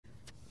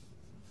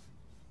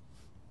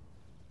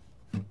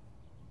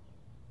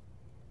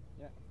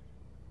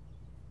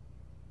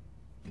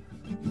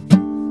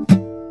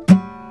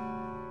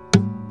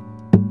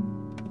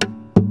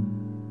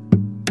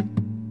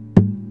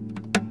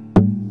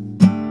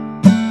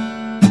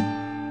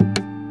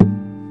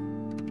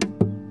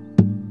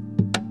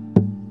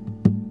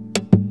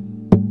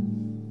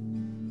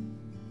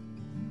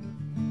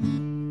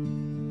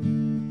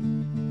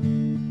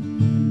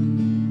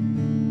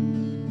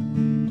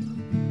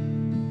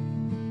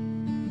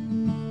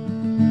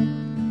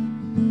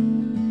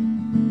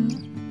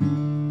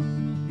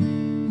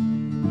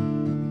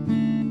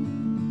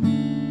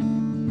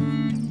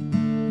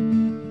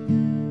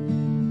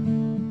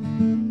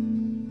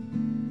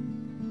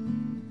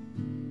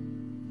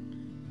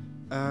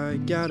I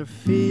got a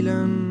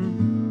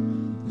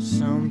feeling there's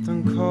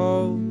something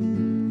cold,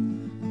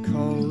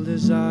 cold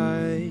as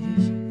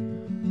ice,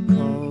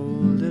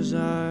 cold as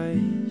ice.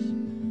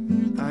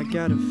 I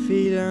got a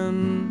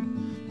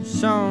feeling there's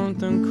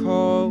something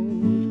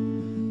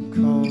cold,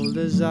 cold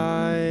as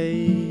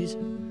ice.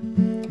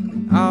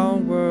 In our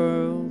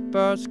world,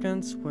 birds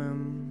can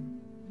swim,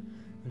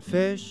 and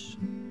fish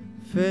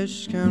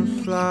can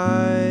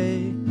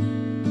fly.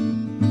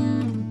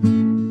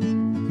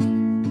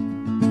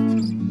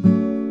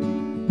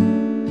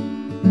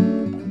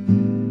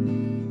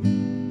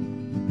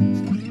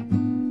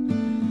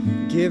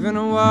 Giving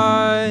a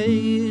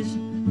wise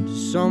to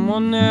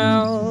someone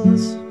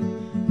else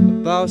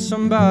about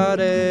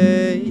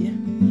somebody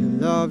you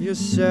love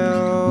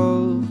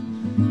yourself.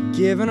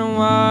 Giving a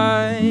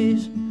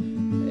wise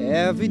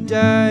every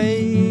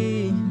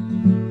day.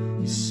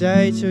 You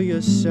say to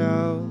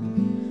yourself,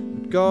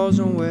 what goes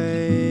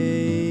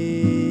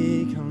away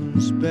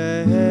comes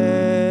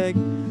back,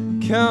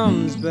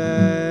 comes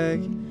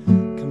back,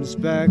 comes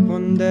back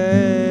one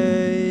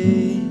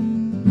day.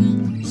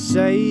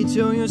 Say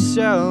to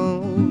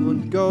yourself,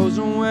 what goes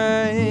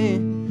away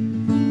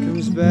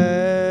comes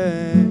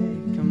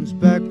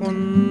back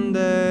one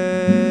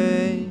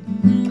day.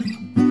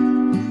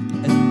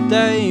 And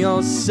they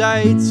all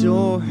say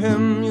to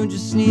him, you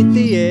just need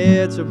the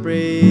air to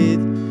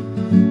breathe,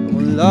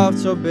 one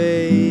love to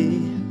be.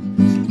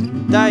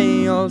 And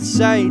they all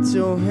say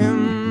to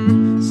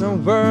him, it's not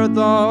worth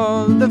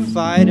all the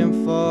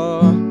fighting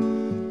for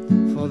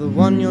the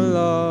one you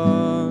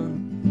love,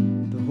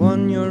 the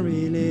one you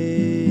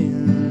really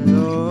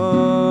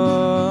love.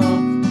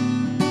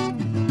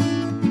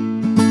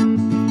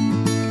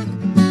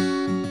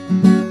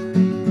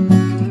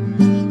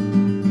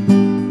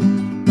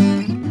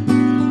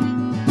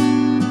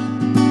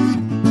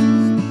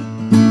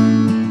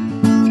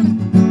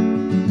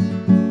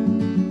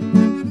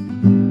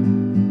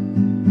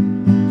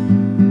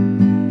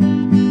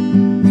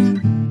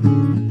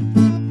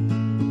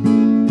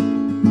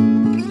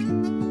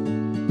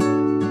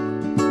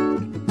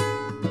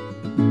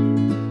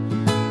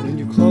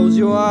 Close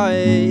your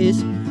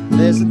eyes,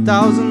 there's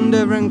 1,000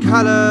 different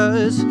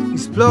colors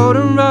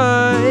exploding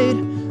right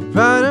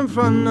in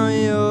front of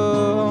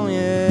you.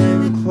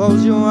 Yeah,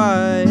 close your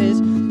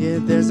eyes, yeah,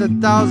 there's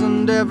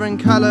 1,000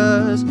 different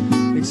colors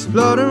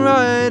exploding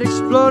right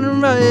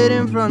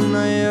in front of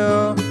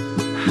you.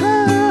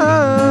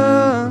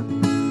 Ah,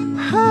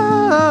 ah,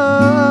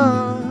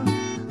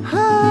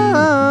 ah,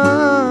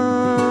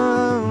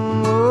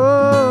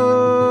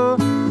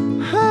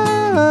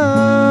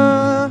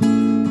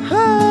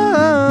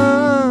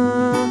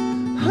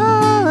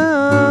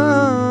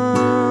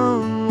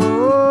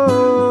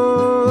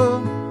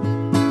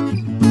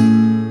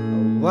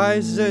 why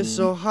is it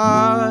so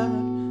hard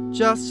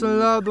just to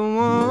love the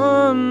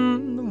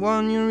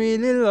one you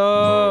really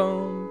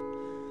love?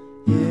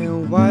 Yeah,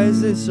 why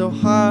is it so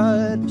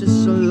hard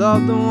just to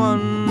love the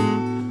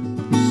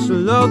one, just to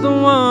love the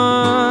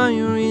one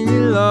you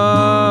really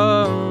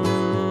love?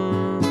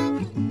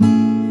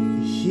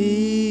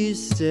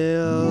 He's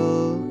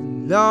still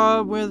in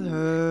love with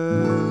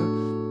her,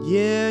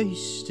 yeah,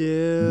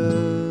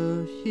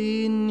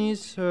 he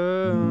needs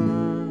her.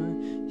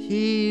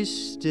 He's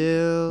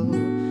still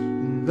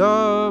in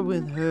love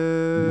with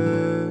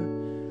her,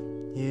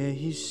 yeah,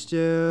 he's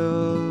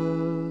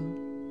still